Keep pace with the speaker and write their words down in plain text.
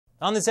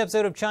On this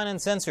episode of China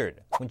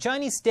Uncensored, when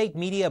Chinese state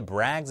media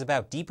brags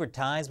about deeper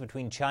ties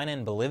between China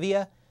and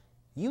Bolivia,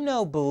 you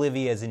know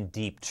Bolivia is in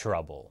deep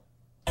trouble.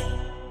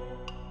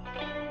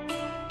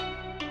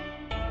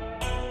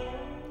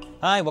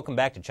 Hi, welcome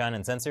back to China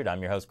Uncensored.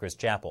 I'm your host, Chris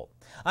Chappell.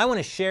 I want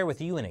to share with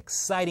you an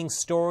exciting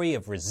story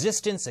of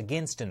resistance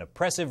against an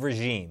oppressive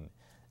regime.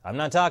 I'm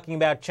not talking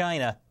about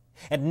China.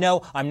 And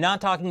no, I'm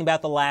not talking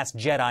about The Last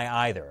Jedi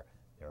either.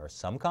 There are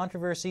some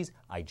controversies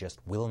I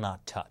just will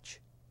not touch.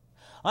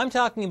 I'm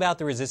talking about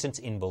the resistance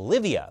in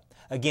Bolivia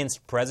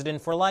against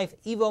President for Life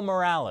Evo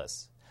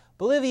Morales.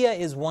 Bolivia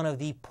is one of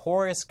the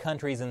poorest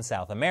countries in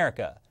South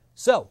America.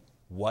 So,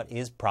 what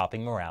is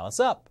propping Morales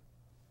up?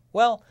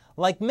 Well,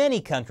 like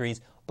many countries,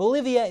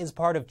 Bolivia is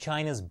part of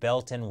China's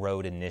Belt and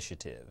Road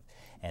Initiative.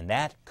 And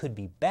that could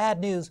be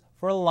bad news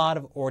for a lot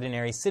of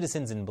ordinary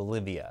citizens in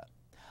Bolivia.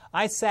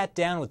 I sat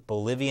down with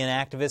Bolivian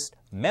activist,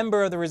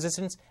 member of the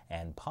resistance,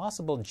 and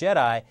possible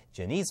Jedi,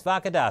 Jhanisse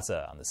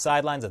Vaca-Daza, on the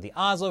sidelines of the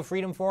Oslo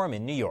Freedom Forum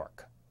in New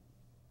York.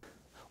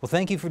 Well,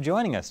 thank you for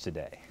joining us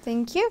today.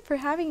 Thank you for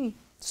having me.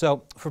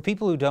 So, for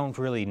people who don't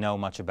really know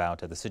much about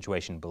the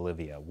situation in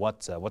Bolivia,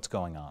 what's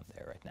going on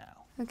there right now?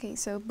 Okay,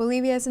 so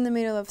Bolivia is in the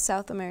middle of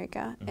South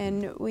America,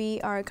 and we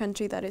are a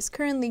country that is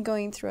currently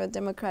going through a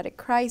democratic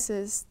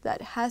crisis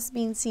that has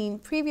been seen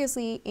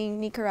previously in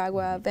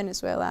Nicaragua,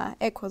 Venezuela,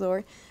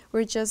 Ecuador.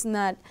 We're just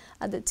not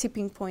at the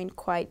tipping point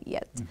quite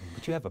yet.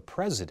 But you have a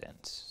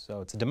president,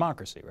 so it's a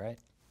democracy, right?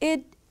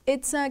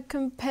 It's a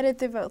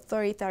competitive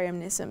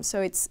authoritarianism,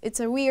 so it's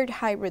a weird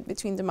hybrid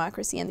between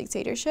democracy and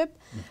dictatorship.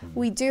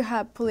 We do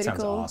have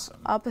political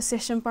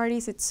opposition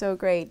parties, it's so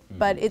great,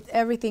 but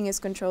everything is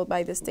controlled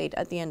by the state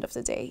at the end of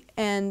the day.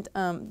 And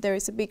there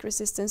is a big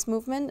resistance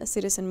movement, a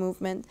citizen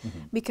movement,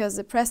 because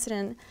the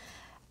president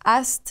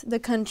asked the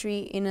country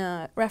in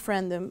a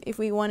referendum if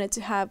we wanted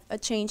to have a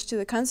change to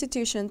the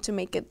constitution to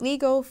make it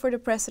legal for the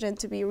president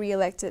to be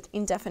re-elected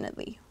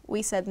indefinitely.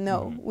 We said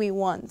no, we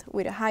won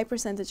with a high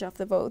percentage of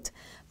the vote.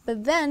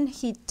 But then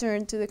he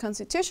turned to the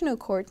Constitutional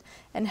Court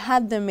and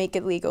had them make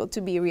it legal to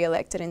be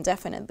re-elected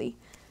indefinitely.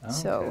 Okay.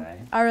 So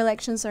our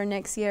elections are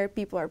next year.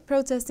 People are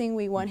protesting.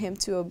 We want him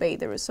to obey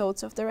the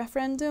results of the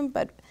referendum,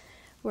 but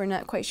we're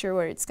not quite sure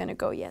where it's going to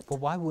go yet. Well,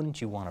 why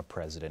wouldn't you want a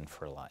president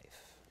for life?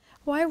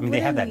 Why they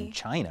have that in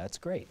China. It's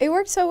great. It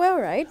worked so well,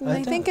 right? And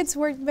I think it's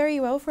worked very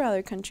well for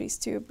other countries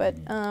too. But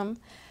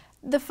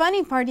the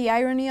funny part, the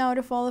irony out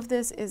of all of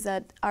this is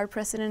that our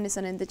president is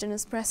an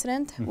indigenous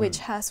president, which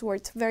has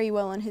worked very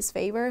well in his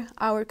favor.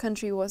 Our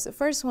country was the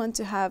first one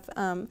to have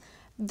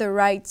the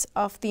rights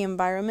of the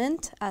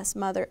environment as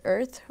Mother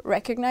Earth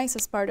recognized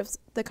as part of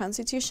the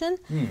Constitution.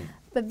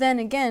 But then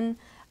again,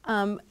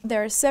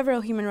 there are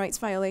several human rights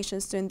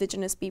violations to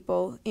indigenous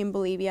people in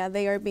Bolivia.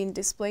 They are being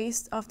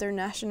displaced of their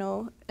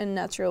national and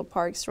natural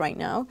parks right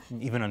now.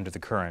 Even under the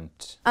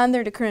current...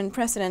 Under the current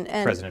president.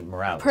 And President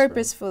Morales,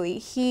 purposefully.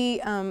 Right?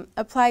 He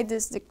applied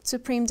this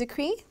Supreme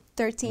Decree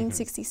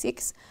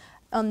 1366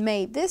 on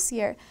May this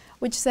year,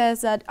 which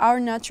says that our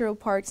natural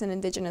parks and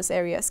indigenous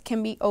areas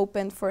can be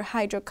opened for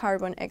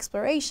hydrocarbon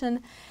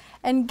exploration.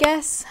 And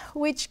guess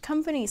which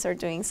companies are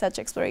doing such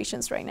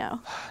explorations right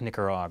now?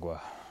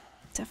 Nicaragua.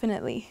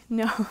 Definitely.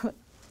 No,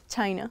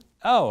 China.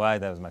 Oh,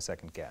 that was my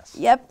second guess.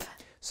 Yep.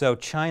 So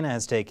China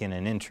has taken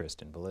an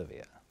interest in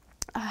Bolivia.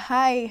 A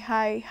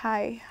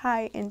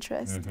high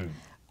interest.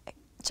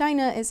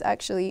 China is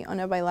actually on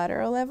a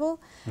bilateral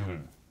level.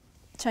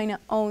 China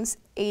owns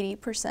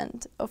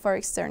 80% of our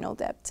external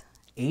debt.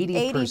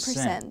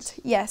 80%.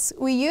 Yes.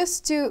 We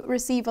used to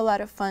receive a lot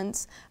of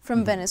funds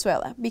from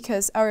Venezuela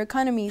because our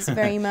economy is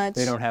very much...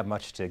 They don't have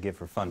much to give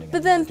for funding.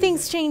 But then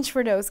things changed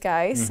for those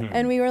guys,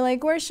 and we were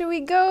like, where should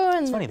we go?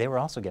 And it's funny, they were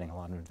also getting a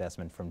lot of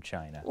investment from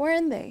China.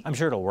 Weren't they? I'm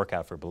sure it'll work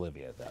out for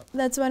Bolivia, though.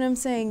 That's what I'm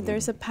saying.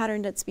 There's a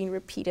pattern that's been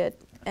repeated,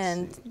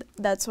 and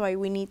that's why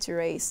we need to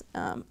raise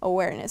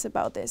awareness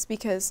about this,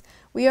 because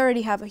we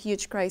already have a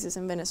huge crisis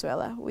in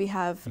Venezuela. We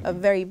have a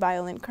very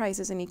violent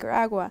crisis in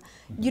Nicaragua.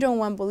 You don't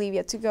want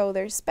Bolivia to go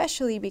there,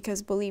 especially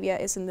because Bolivia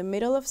is in the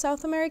middle of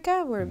South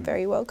America. We're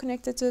very well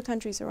connected to the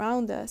countries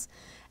around us.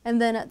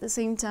 And then at the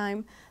same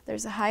time,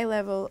 there's a high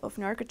level of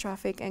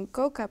narco-traffic and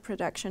coca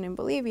production in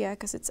Bolivia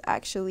because it's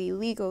actually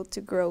legal to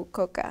grow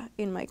coca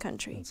in my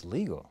country. It's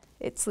legal?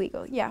 It's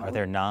legal, yeah. Are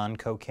there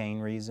non-cocaine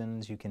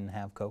reasons you can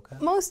have coca?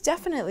 Most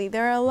definitely.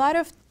 There are a lot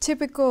of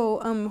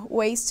typical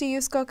ways to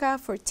use coca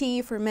for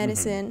tea, for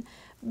medicine,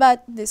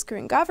 but this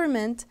current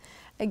government,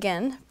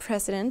 again,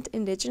 president,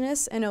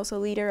 indigenous, and also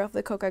leader of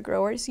the coca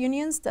growers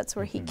unions, that's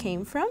where he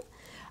came from.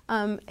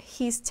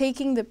 He's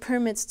taking the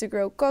permits to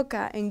grow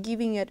coca and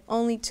giving it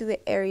only to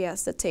the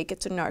areas that take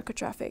it to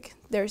narco-traffic.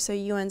 There's a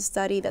UN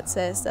study that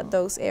says that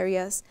those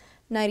areas,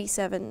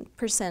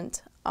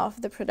 97%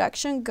 of the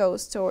production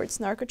goes towards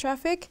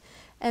narco-traffic,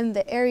 and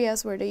the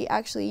areas where they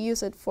actually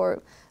use it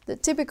for the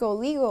typical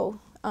legal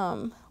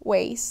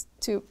ways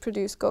to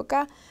produce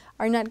coca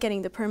are not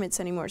getting the permits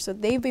anymore. So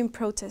they've been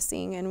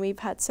protesting, and we've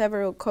had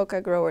several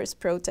coca growers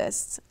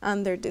protests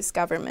under this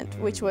government,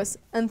 which was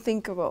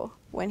unthinkable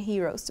when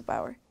he rose to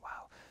power.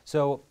 Wow.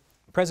 So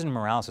President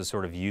Morales is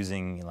sort of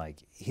using like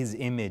his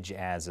image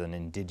as an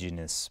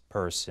indigenous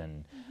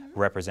person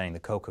representing the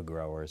coca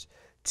growers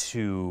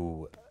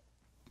to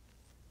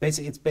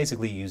it's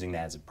basically using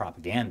that as a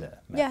propaganda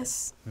method.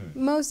 Yes,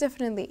 most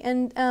definitely,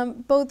 and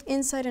both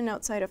inside and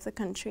outside of the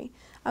country.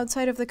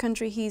 Outside of the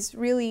country, he's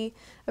really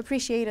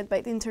appreciated by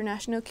the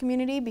international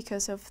community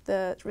because of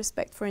the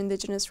respect for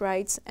indigenous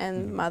rights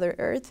and Mother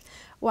Earth,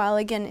 while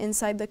again,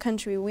 inside the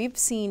country, we've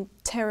seen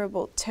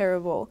terrible,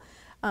 terrible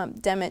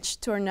damage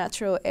to our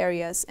natural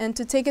areas. And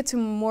to take it to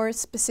more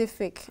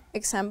specific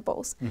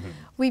examples,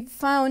 we've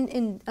found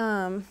in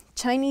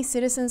Chinese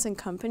citizens and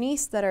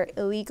companies that are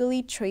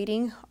illegally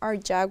trading our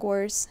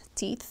jaguars'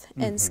 teeth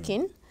and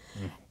skin.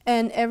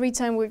 And every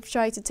time we've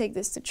tried to take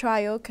this to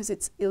trial, because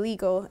it's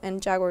illegal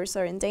and jaguars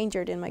are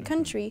endangered in my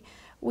country,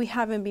 we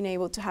haven't been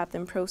able to have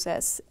them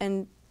processed.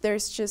 And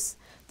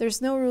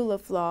there's no rule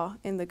of law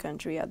in the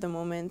country at the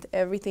moment.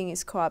 Everything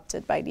is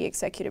co-opted by the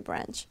executive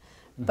branch.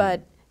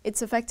 But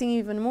it's affecting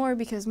even more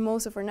because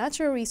most of our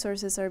natural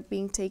resources are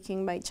being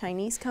taken by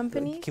Chinese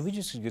companies. Can we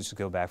just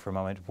go back for a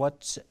moment?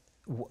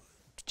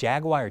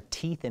 Jaguar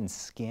teeth and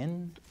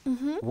skin?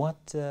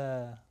 What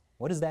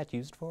is that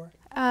used for?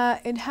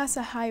 It has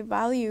a high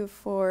value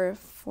for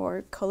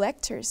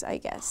collectors, I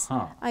guess.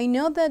 I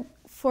know that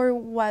for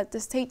what the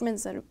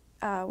statements that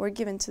were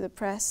given to the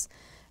press,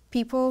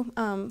 people,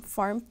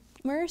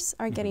 farmers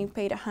are getting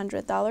paid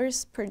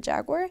 $100 per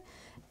jaguar,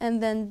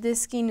 and then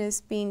this skin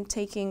is being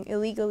taken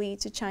illegally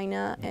to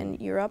China and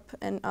Europe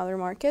and other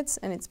markets,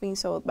 and it's being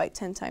sold by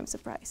 10 times the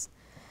price.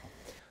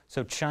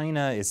 So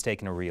China is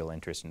taking a real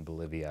interest in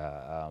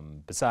Bolivia.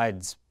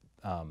 Besides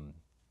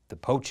the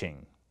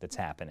poaching that's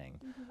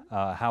happening,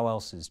 how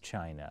else is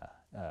China?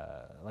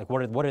 Like,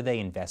 what are they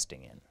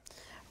investing in?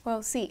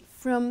 Well, see,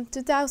 from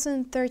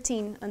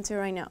 2013 until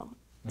right now,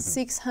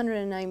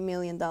 $609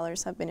 million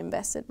have been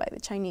invested by the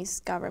Chinese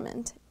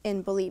government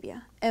in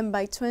Bolivia. And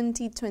by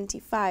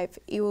 2025,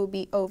 it will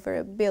be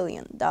over $1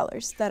 billion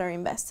that are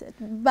invested.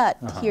 But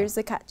here's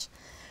the catch.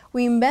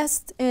 We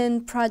invest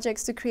in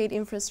projects to create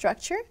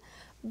infrastructure,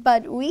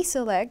 but we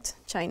select,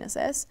 China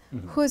says,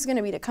 who's going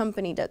to be the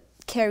company that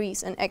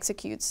carries and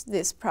executes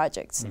these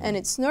projects. And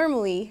it's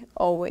normally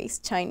always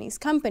Chinese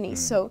companies.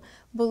 So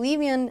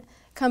Bolivian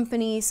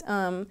companies,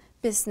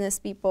 business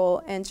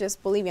people, and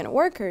just Bolivian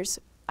workers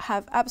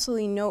have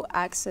absolutely no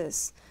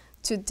access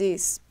to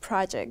these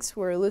projects.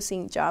 We're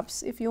losing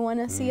jobs, if you want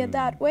to see it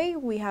that way.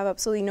 We have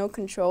absolutely no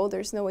control.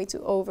 There's no way to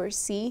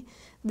oversee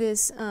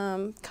these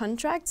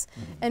contracts.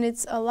 And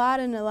it's a lot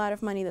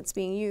of money that's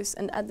being used.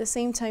 And at the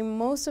same time,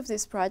 most of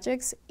these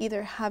projects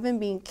either haven't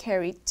been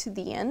carried to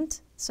the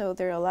end, so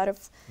there are a lot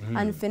of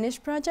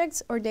unfinished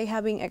projects, or they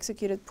have been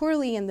executed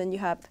poorly, and then you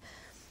have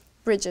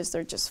bridges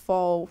that just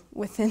fall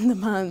within the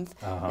month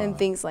and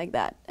things like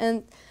that.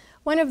 And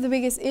one of the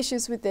biggest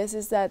issues with this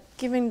is that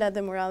given that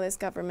the Morales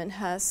government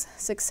has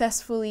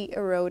successfully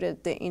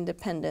eroded the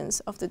independence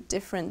of the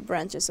different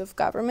branches of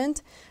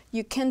government,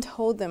 you can't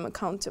hold them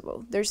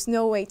accountable. There's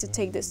no way to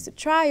take this to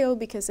trial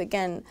because,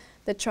 again,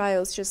 the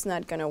trial's just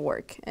not going to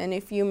work. And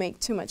if you make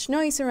too much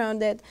noise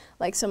around it,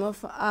 like some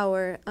of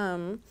our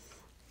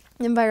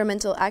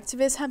environmental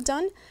activists have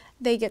done,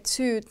 they get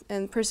sued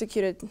and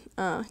persecuted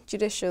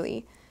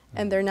judicially,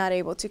 and they're not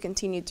able to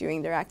continue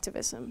doing their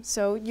activism.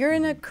 So you're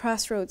in a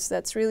crossroads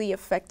that's really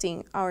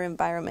affecting our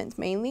environment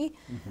mainly,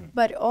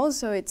 but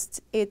also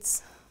it's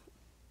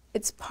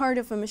part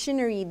of a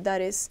machinery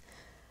that is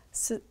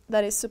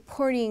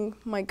supporting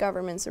my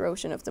government's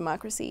erosion of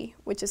democracy,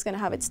 which is going to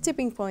have its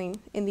tipping point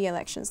in the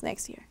elections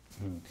next year.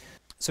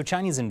 So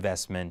Chinese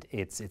investment,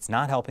 it's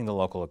not helping the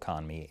local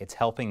economy, it's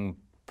helping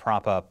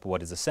prop up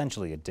what is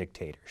essentially a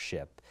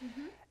dictatorship.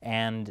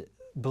 And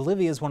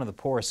Bolivia is one of the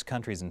poorest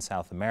countries in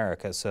South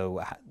America,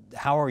 so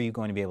how are you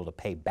going to be able to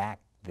pay back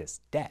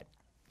this debt?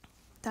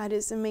 That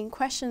is the main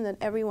question that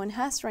everyone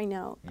has right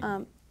now.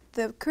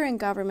 The current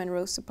government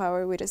rose to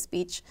power with a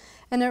speech,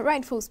 and a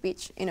rightful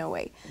speech in a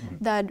way,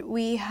 that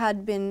we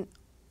had been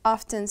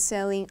often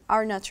selling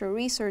our natural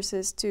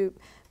resources to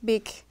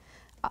big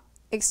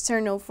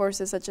external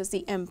forces such as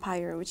the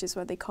empire, which is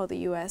what they call the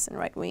US and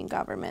right-wing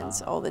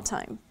governments all the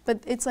time.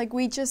 But it's like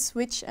we just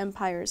switch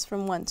empires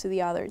from one to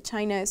the other.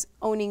 China is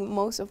owning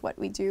most of what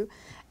we do.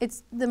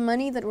 It's the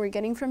money that we're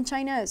getting from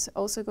China is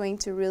also going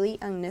to really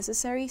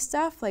unnecessary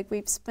stuff. Like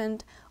we've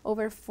spent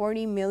over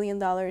 $40 million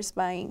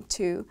buying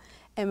 2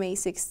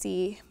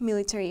 MA-60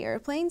 military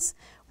airplanes,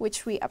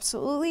 which we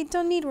absolutely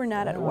don't need. We're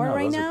not at war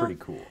right now. Those are pretty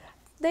cool.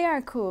 They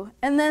are cool.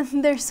 And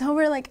then there's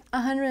over like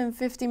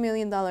 $150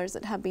 million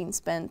that have been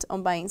spent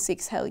on buying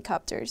 6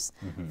 helicopters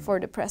for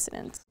the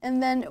president.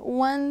 And then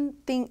one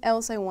thing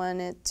else I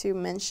wanted to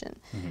mention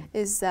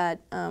is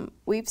that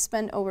we've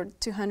spent over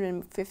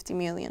 $250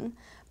 million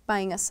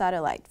buying a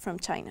satellite from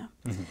China.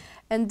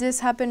 And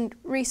this happened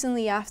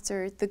recently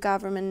after the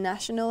government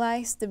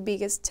nationalized the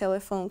biggest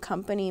telephone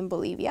company in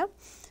Bolivia,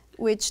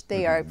 which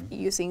they are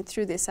using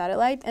through this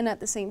satellite. And at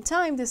the same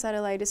time, the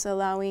satellite is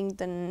allowing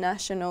the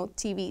national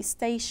TV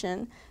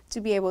station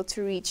to be able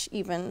to reach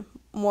even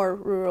more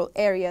rural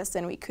areas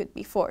than we could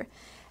before.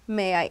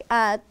 may I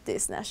add,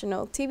 this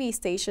national TV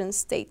station,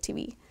 State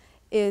TV,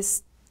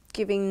 is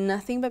giving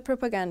nothing but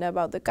propaganda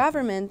about the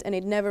government, and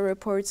it never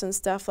reports on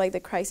stuff like the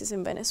crisis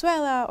in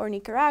Venezuela or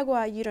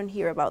Nicaragua. You don't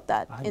hear about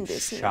that in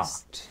this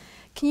news.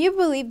 Can you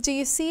believe, do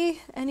you see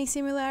any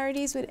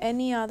similarities with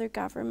any other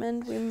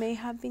government we may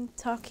have been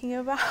talking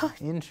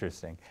about?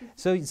 Interesting.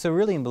 So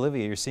really in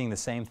Bolivia, you're seeing the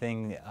same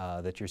thing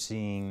that you're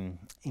seeing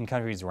in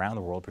countries around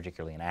the world,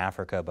 particularly in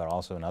Africa, but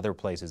also in other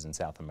places in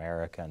South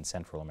America and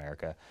Central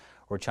America,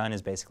 where China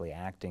is basically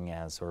acting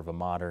as sort of a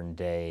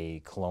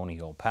modern-day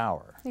colonial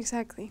power.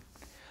 Exactly.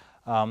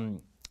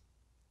 So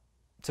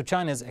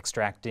China is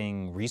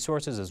extracting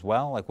resources as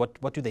well? Like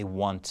what do they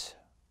want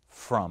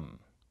from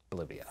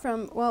Bolivia?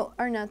 From, well,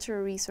 our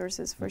natural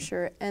resources for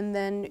sure. And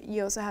then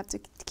you also have to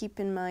keep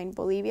in mind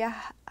Bolivia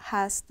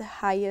has the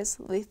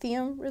highest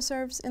lithium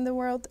reserves in the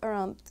world.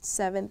 Around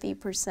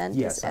 70%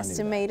 is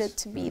estimated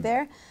to be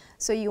there.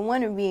 So you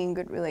want to be in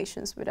good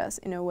relations with us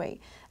in a way.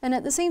 And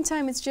at the same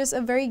time, it's just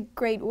a very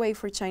great way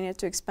for China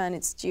to expand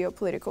its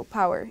geopolitical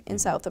power in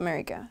South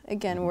America.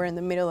 Again, we're in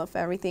the middle of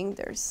everything.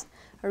 There's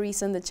a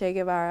reason that Che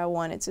Guevara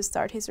wanted to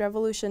start his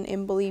revolution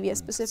in Bolivia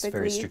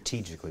specifically. It's very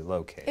strategically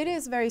located. It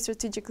is very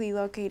strategically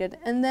located.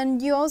 And then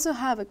you also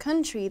have a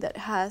country that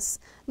has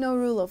no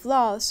rule of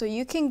law, so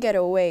you can get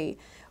away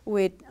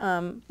with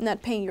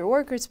not paying your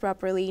workers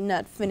properly,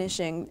 not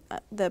finishing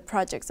the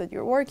projects that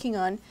you're working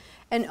on.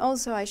 And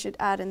also I should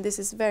add, and this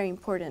is very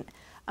important,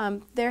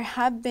 there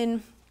have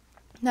been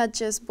not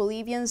just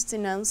Bolivians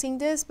denouncing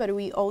this, but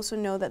we also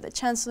know that the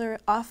Chancellor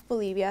of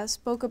Bolivia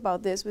spoke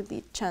about this with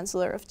the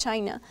Chancellor of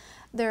China.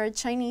 There are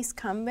Chinese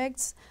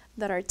convicts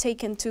that are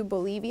taken to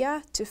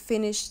Bolivia to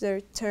finish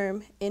their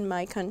term in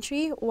my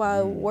country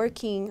while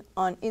working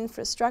on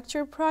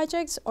infrastructure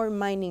projects or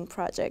mining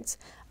projects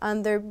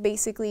under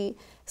basically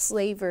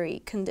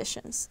slavery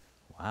conditions.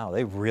 Wow,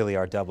 they really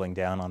are doubling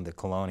down on the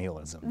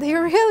colonialism. They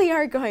really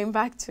are going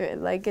back to it.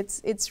 Like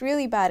it's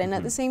really bad. And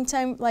at the same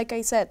time, like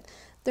I said,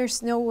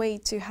 there's no way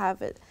to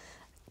have it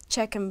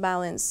check and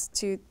balance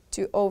to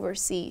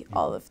oversee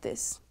all of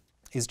this.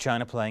 Is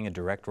China playing a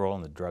direct role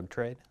in the drug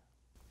trade?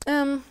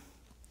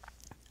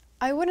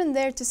 I wouldn't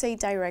dare to say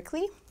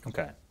directly.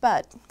 Okay.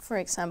 But, for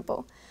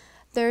example,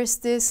 there's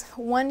this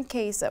one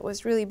case that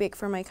was really big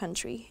for my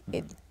country.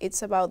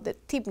 It's about the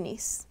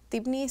Tibnis.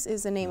 Tibnis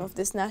is the name of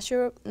this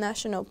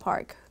national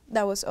park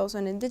that was also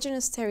an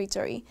indigenous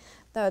territory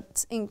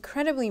that's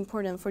incredibly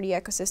important for the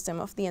ecosystem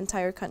of the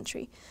entire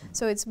country.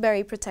 So it's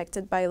very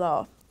protected by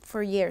law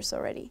for years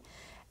already.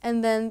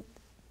 And then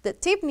the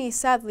Tibnis,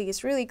 sadly,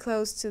 is really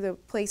close to the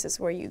places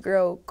where you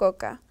grow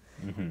coca.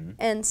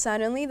 And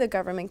suddenly the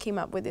government came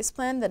up with this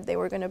plan that they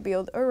were going to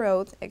build a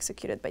road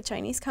executed by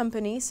Chinese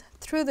companies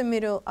through the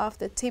middle of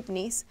the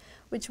Tibnis,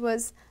 which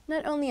was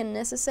not only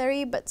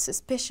unnecessary but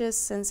suspicious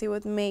since it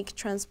would make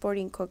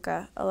transporting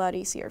coca a lot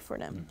easier for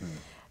them.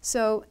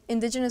 So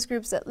indigenous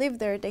groups that live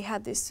there, they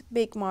had this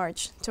big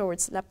march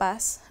towards La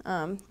Paz,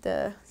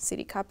 the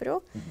city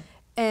capital,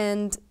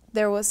 and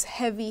there was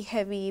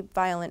heavy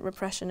violent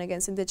repression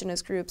against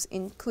indigenous groups,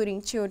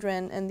 including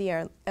children and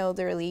the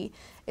elderly.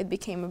 It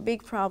became a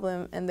big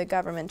problem, and the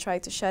government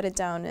tried to shut it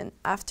down, and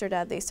after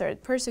that they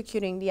started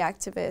persecuting the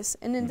activists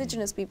and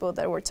indigenous people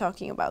that were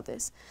talking about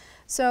this.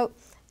 So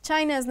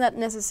China is not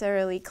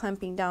necessarily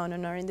clamping down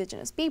on our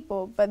indigenous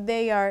people, but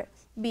they are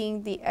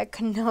being the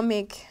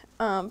economic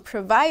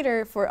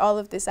provider for all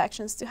of these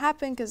actions to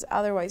happen, because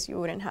otherwise you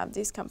wouldn't have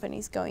these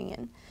companies going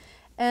in.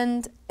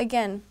 And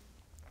again,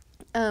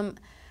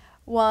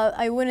 while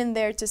I wouldn't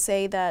dare to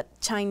say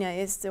that China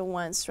is the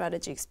one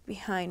strategist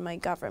behind my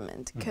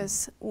government,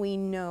 because we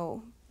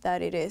know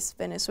that it is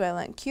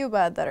Venezuela and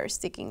Cuba that are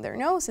sticking their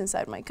nose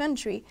inside my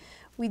country,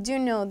 we do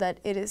know that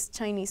it is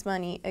Chinese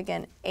money.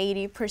 Again,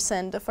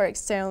 80% of our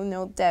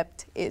external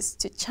debt is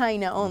to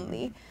China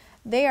only.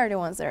 They are the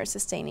ones that are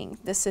sustaining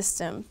the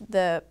system,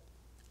 the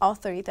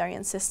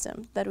authoritarian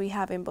system that we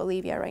have in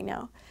Bolivia right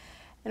now.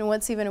 And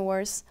what's even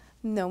worse,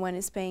 no one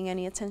is paying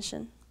any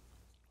attention.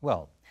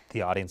 Well,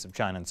 the audience of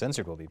China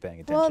Uncensored will be paying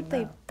attention now. Well,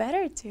 they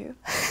better to.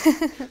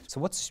 So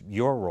what's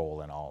your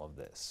role in all of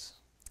this?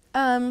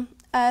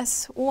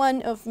 As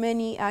one of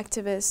many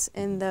activists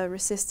in the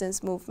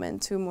resistance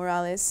movement to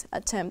Morales'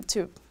 attempt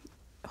to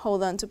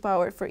hold on to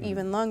power for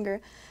even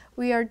longer,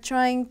 we are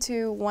trying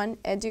to, one,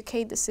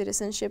 educate the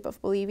citizenship of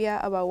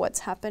Bolivia about what's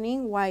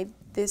happening, why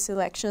these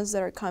elections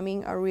that are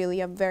coming are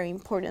really a very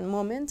important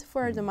moment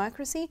for our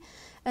democracy.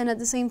 And at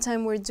the same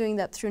time, we're doing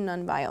that through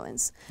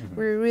nonviolence.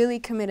 We're really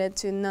committed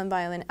to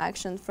nonviolent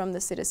action from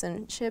the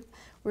citizenship.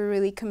 We're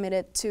really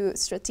committed to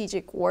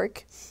strategic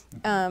work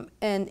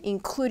and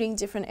including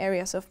different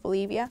areas of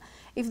Bolivia.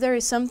 If there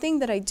is something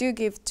that I do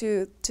give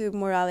to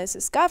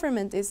Morales'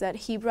 government, is that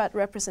he brought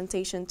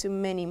representation to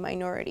many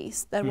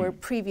minorities that were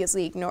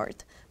previously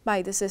ignored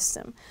by the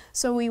system.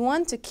 So we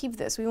want to keep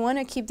this. We want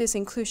to keep this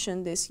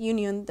inclusion, this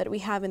union that we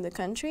have in the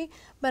country,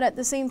 but at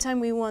the same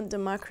time we want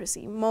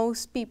democracy.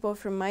 Most people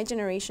from my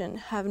generation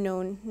have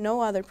known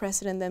no other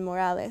president than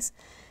Morales,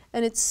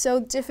 and it's so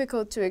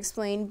difficult to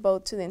explain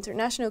both to the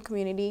international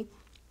community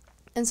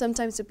and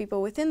sometimes to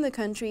people within the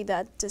country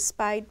that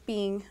despite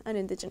being an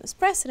indigenous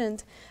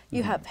president,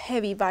 you have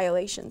heavy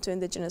violation to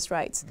indigenous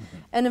rights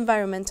and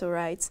environmental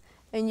rights,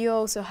 and you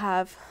also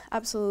have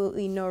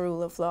absolutely no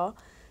rule of law.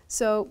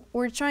 So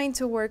we're trying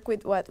to work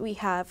with what we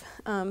have.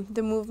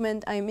 The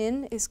movement I'm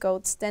in is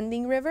called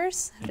Standing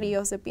Rivers,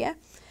 Ríos de Pie.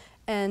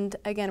 And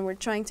again, we're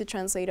trying to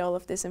translate all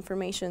of this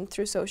information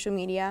through social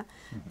media,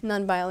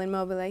 nonviolent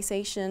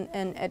mobilization,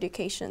 and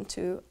education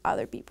to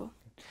other people.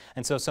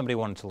 And so if somebody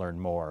wanted to learn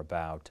more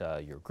about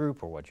your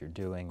group or what you're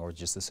doing or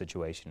just the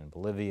situation in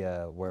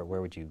Bolivia, where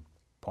would you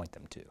point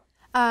them to?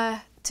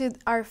 To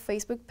our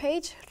Facebook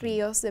page,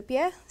 Ríos de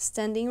Pie,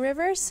 Standing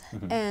Rivers.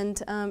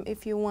 And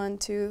if you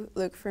want to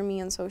look for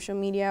me on social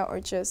media or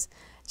just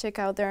check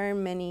out, there are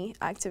many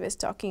activists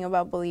talking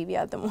about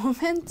Bolivia at the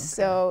moment,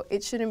 so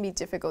it shouldn't be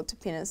difficult to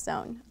pin us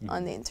down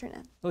on the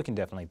internet. We can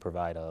definitely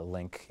provide a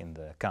link in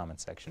the comment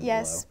section below.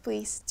 Yes,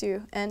 please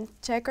do. And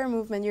check our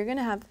movement. You're going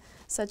to have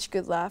such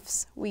good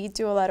laughs. We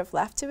do a lot of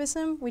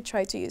laughtivism. We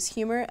try to use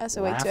humor as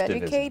a way to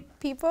educate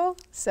people,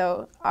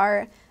 so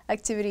our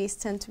activities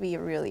tend to be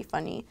really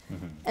funny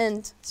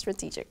and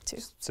strategic too.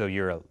 So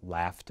you're a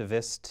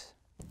laughtivist?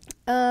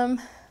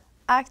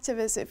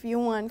 Activist if you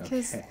want,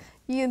 because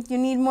you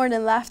need more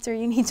than laughter.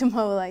 You need to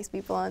mobilize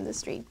people on the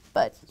street.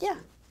 But yeah,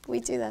 we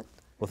do that.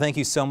 Well, thank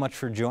you so much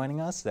for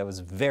joining us. That was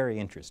very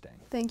interesting.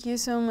 Thank you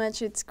so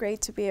much. It's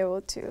great to be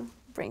able to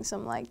bring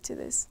some light to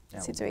this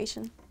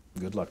situation.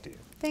 Good luck to you.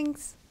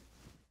 Thanks.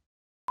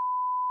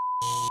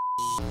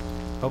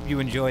 Hope you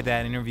enjoyed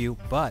that interview,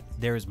 but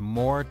there's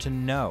more to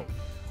know.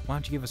 Why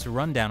don't you give us a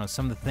rundown of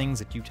some of the things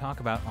that you talk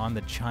about on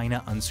the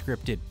China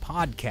Unscripted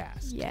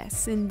podcast?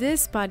 Yes, in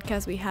this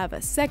podcast we have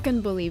a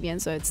second Bolivian,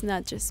 so it's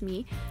not just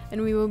me,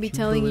 and we will be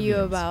telling you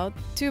about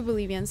two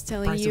Bolivians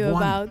telling you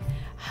about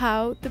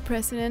how the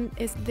president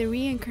is the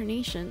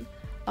reincarnation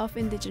of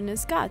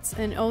indigenous gods,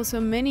 and also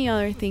many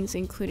other things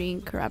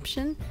including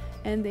corruption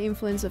and the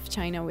influence of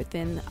China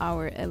within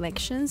our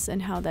elections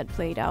and how that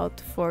played out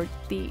for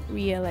the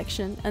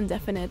re-election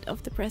indefinite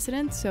of the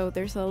president. So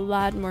there's a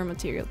lot more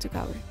material to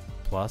cover.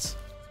 Plus,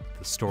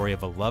 the story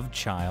of a loved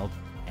child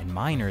and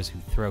miners who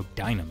throw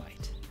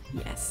dynamite.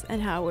 Yes, and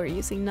how we're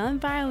using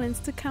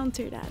nonviolence to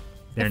counter that.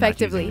 They're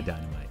effectively. Not using the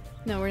dynamite.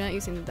 No, we're not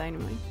using the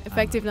dynamite.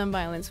 Effective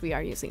nonviolence, we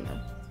are using them.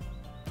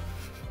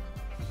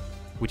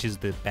 Which is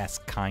the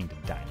best kind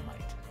of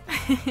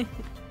dynamite?